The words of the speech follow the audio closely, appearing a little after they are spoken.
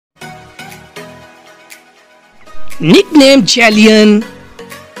Nickname Jailyne.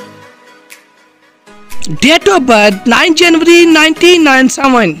 Date of birth 9 January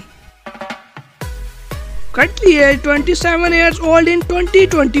 1997. Currently age 27 years old in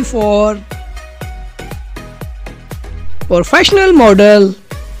 2024. Professional model.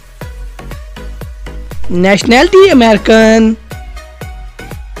 Nationality American.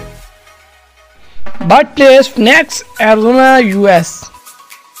 Birthplace Phoenix, Arizona, US.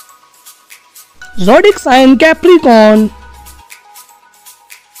 Zodiac sign Capricorn.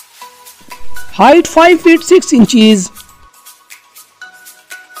 Height 5 feet 6 inches.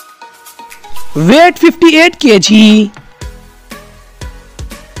 Weight 58 kg.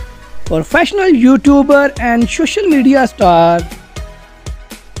 Professional YouTuber and social media star.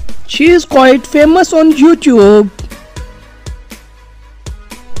 She is quite famous on YouTube.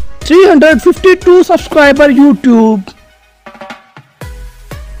 352 subscriber YouTube.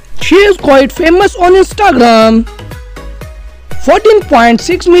 She is quite famous on Instagram.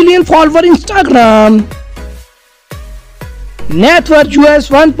 14.6 million follower Instagram. Net worth US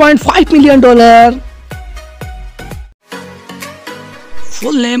 $1.5 million.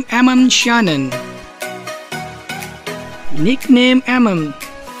 Full name Shannon. Nickname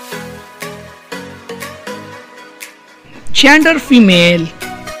Gender female.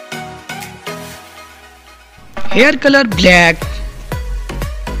 Hair color black.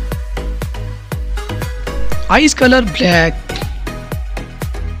 Eyes color black.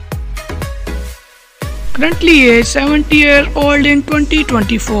 Currently age 70 years old in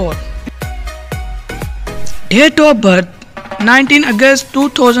 2024. Date of birth 19 August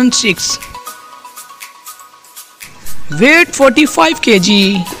 2006. Weight 45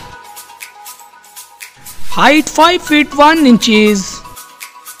 kg. Height 5 feet 1 inches.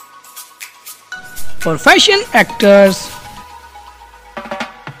 Profession actors.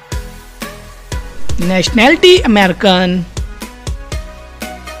 Nationality American.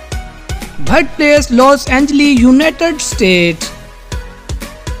 Birthplace Los Angeles, United States.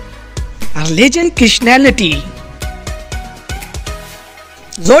 Religion Christianity.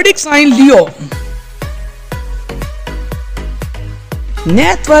 Zodiac sign Leo.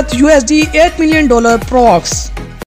 Net worth USD $8 million prox.